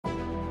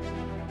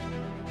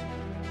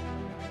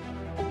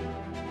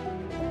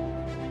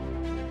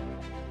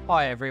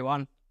Hi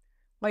everyone.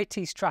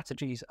 IT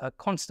strategies are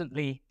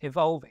constantly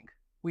evolving.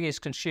 We as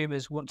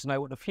consumers want to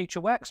know what the future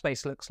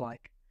workspace looks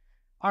like.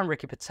 I'm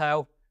Ricky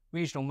Patel,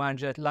 Regional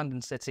Manager at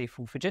London City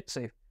for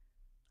Fujitsu,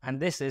 and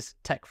this is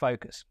Tech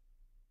Focus.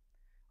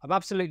 I'm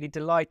absolutely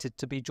delighted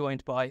to be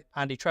joined by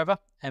Andy Trevor,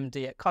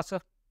 MD at Cutter,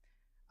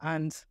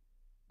 and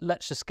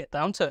let's just get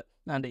down to it,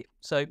 Andy.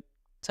 So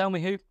tell me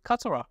who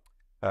Cutter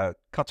are.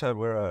 Cutter,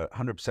 we're a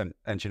 100%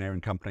 engineering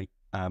company.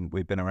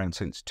 We've been around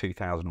since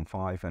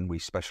 2005 and we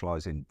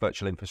specialise in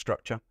virtual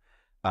infrastructure,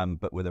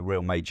 but with a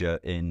real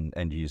major in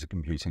end-user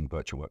computing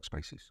virtual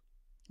workspaces.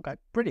 Okay,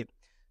 brilliant.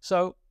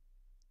 So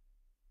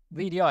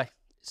VDI,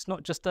 it's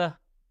not just a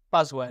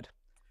buzzword.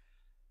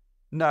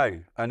 No,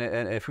 and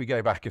if we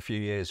go back a few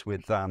years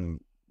with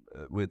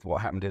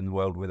what happened in the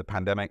world with the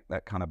pandemic,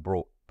 that kind of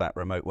brought that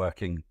remote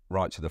working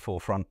right to the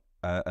forefront,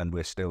 and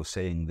we're still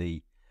seeing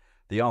the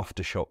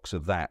aftershocks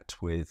of that,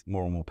 with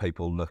more and more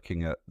people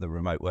looking at the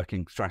remote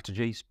working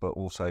strategies, but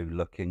also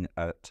looking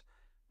at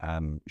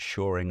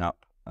shoring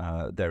up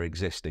their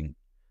existing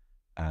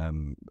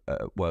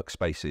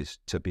workspaces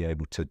to be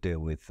able to deal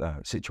with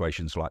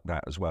situations like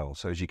that as well.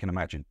 So as you can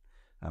imagine,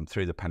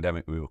 through the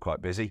pandemic, we were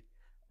quite busy,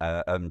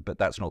 but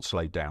that's not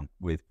slowed down,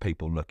 with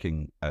people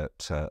looking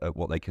at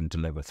what they can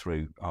deliver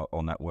through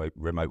on that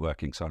remote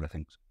working side of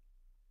things.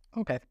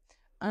 Okay.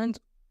 And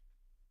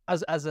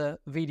as a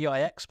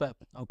VDI expert,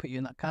 I'll put you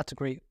in that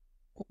category.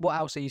 What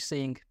else are you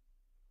seeing?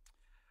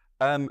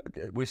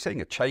 We're seeing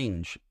a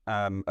change.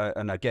 And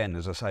again,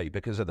 as I say,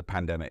 because of the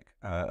pandemic,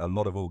 a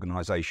lot of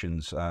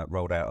organizations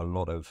rolled out a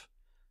lot of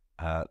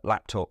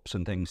laptops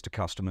and things to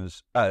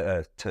customers,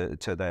 to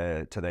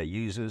their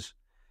users.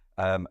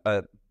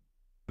 But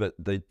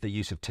the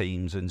use of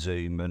Teams and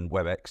Zoom and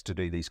WebEx to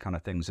do these kind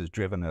of things has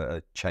driven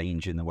a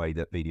change in the way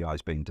that VDI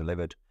is being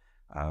delivered.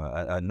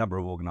 A number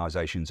of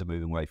organizations are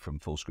moving away from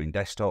full screen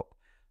desktop,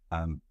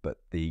 but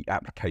the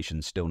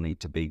applications still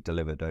need to be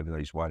delivered over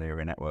those wide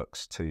area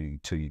networks to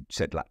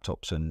said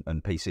laptops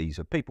and PCs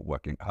of people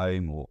working at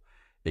home or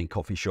in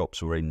coffee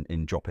shops or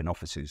in drop-in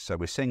offices. So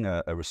we're seeing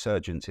a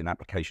resurgence in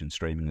application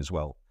streaming as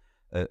well,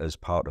 as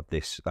part of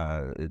this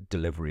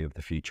delivery of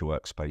the future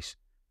workspace,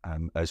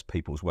 as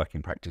people's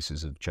working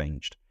practices have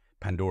changed.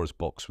 Pandora's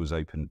box was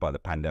opened by the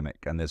pandemic,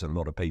 and there's a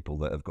lot of people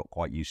that have got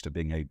quite used to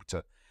being able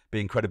to be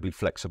incredibly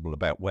flexible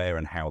about where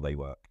and how they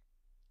work.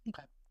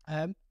 Okay.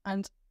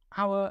 And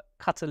how are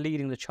Cutter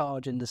leading the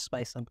charge in this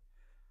space then?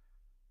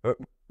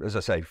 As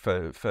I say,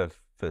 for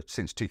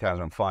since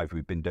 2005,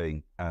 we've been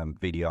doing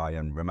VDI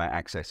and remote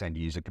access end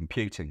user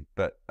computing,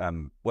 but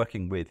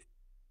working with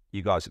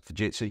you guys at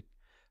Fujitsu,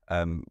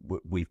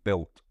 we've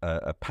built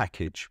a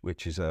package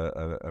which is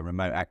a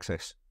remote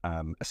access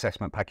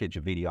assessment package,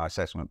 a VDI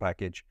assessment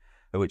package,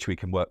 which we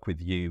can work with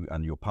you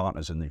and your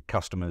partners and the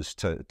customers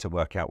to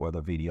work out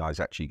whether VDI is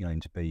actually going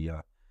to be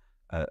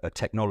a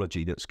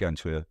technology that's going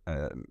to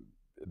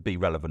be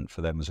relevant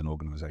for them as an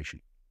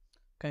organization.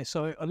 Okay,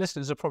 so our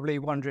listeners are probably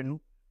wondering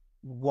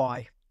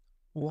why.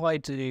 Why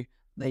do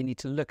they need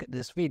to look at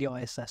this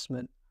VDI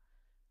assessment?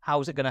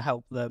 How is it going to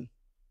help them?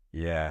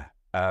 Yeah.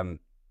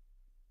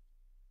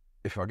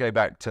 If I go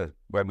back to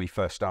when we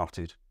first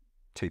started,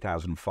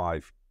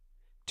 2005,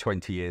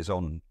 20 years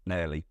on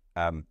nearly,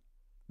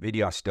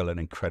 VDI is still an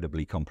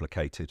incredibly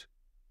complicated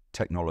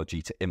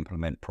technology to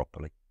implement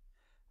properly.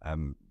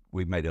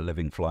 We've made a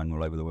living flying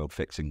all over the world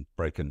fixing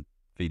broken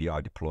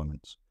VDI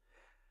deployments.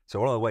 So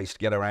one of the ways to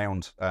get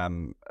around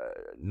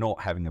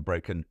not having a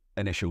broken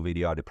initial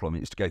VDI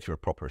deployment is to go through a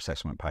proper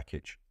assessment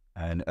package.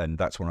 And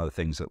that's one of the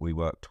things that we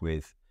worked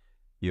with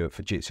you at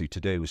Fujitsu to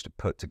do, was to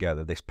put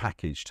together this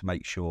package to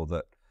make sure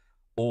that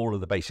all of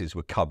the bases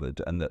were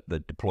covered and that the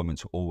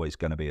deployments were always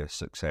going to be a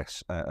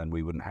success, and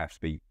we wouldn't have to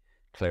be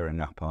clearing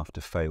up after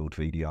failed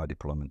VDI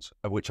deployments,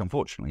 of which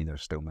unfortunately there are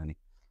still many.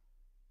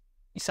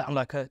 You sound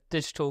like a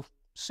digital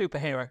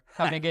superhero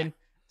coming in,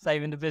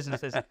 saving the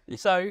businesses.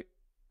 So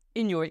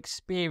in your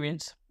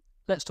experience,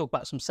 let's talk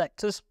about some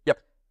sectors. Yep.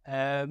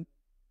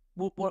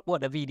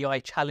 What are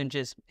VDI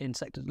challenges in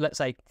sectors? Let's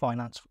say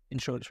finance,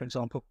 insurance, for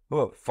example.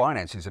 Well,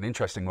 finance is an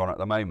interesting one at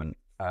the moment.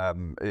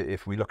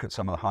 If we look at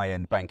some of the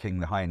high-end banking,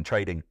 the high-end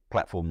trading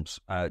platforms,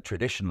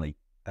 traditionally,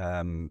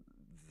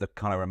 the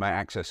kind of remote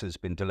access has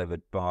been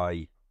delivered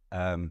by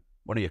one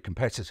of your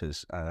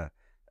competitors.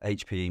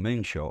 HPE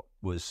Moonshot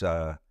was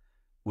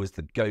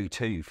the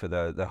go-to for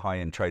the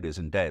high-end traders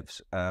and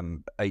devs.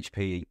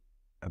 HPE,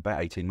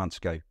 about 18 months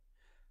ago,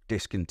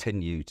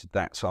 discontinued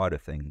that side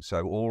of things.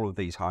 So all of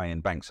these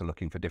high-end banks are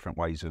looking for different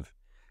ways of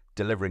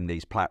delivering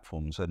these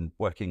platforms, and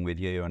working with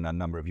you and a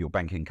number of your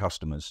banking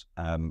customers,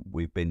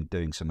 we've been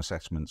doing some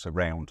assessments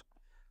around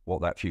what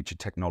that future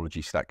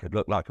technology stack could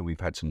look like, and we've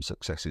had some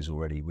successes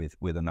already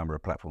with a number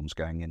of platforms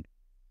going in.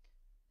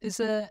 Is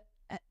there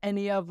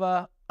any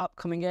other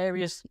upcoming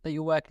areas that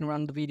you're working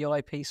around the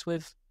VDI piece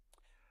with?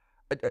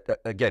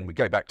 Again, we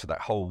go back to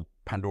that whole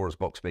Pandora's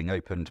box being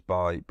opened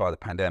by the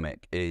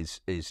pandemic.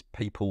 Is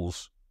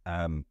people's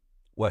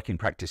working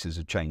practices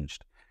have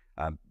changed.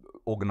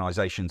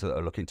 Organisations that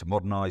are looking to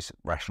modernise,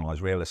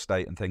 rationalise real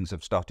estate and things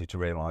have started to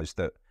realise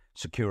that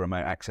secure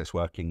remote access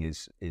working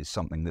is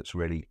something that's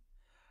really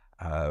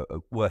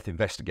worth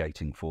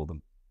investigating for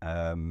them.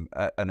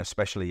 And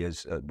especially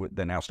as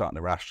they're now starting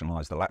to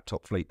rationalise the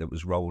laptop fleet that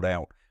was rolled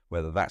out,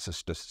 whether that's a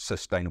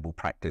sustainable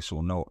practice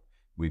or not.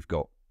 We've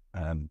got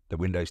the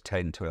Windows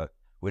 10 to a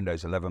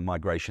Windows 11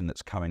 migration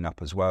that's coming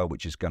up as well,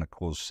 which is going to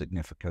cause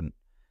significant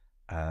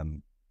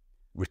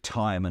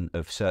retirement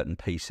of certain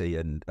PC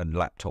and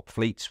laptop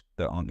fleets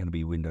that aren't going to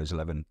be Windows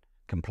 11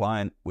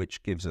 compliant,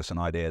 which gives us an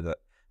idea that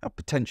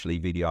potentially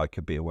VDI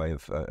could be a way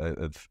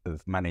of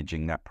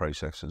managing that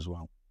process as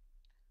well.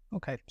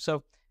 Okay,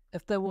 so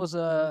if there was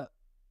a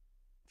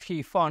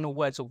few final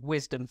words of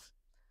wisdom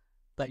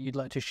that you'd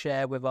like to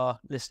share with our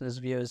listeners,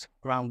 viewers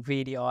around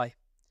VDI,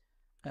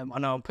 I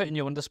know I'm putting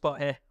you on the spot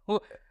here.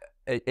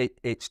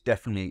 It's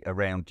definitely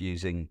around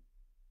using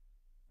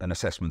an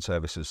assessment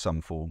service of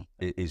some form.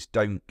 It is,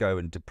 don't go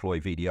and deploy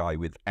VDI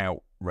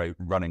without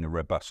running a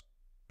robust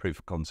proof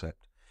of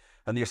concept.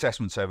 And the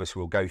assessment service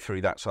will go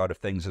through that side of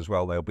things as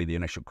well. There'll be the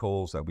initial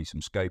calls, there'll be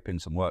some scoping,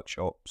 some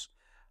workshops.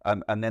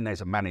 And then there's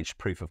a managed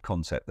proof of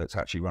concept that's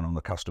actually run on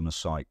the customer's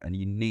site. And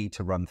you need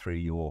to run through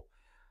your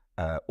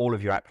all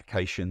of your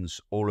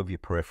applications, all of your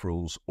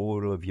peripherals,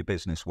 all of your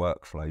business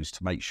workflows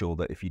to make sure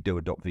that if you do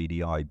adopt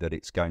VDI, that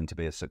it's going to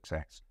be a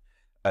success.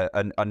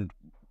 And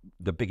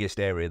the biggest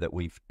area that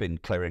we've been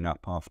clearing up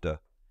after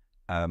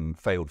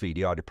failed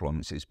VDI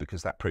deployments is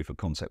because that proof of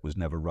concept was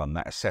never run.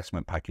 That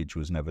assessment package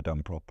was never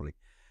done properly.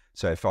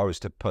 So if I was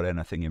to put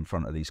anything in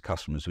front of these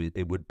customers,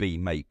 it would be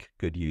make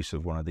good use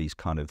of one of these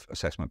kind of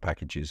assessment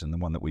packages. And the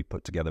one that we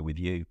put together with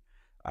you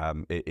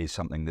it is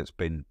something that's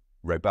been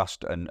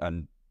robust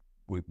and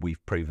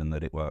we've proven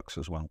that it works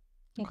as well.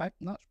 Okay,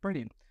 that's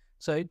brilliant.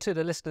 So to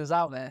the listeners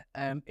out there,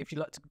 if you'd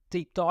like to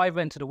deep dive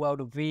into the world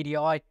of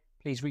VDI,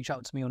 please reach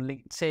out to me on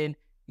LinkedIn,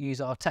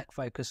 use our Tech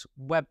Focus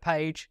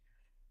webpage.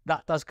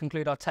 That does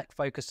conclude our Tech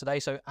Focus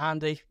today. So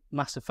Andy,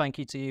 massive thank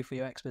you to you for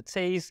your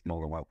expertise.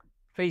 More than welcome.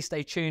 Please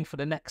stay tuned for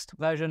the next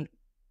version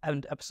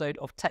and episode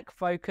of Tech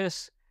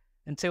Focus.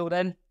 Until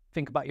then,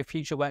 think about your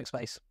future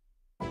workspace.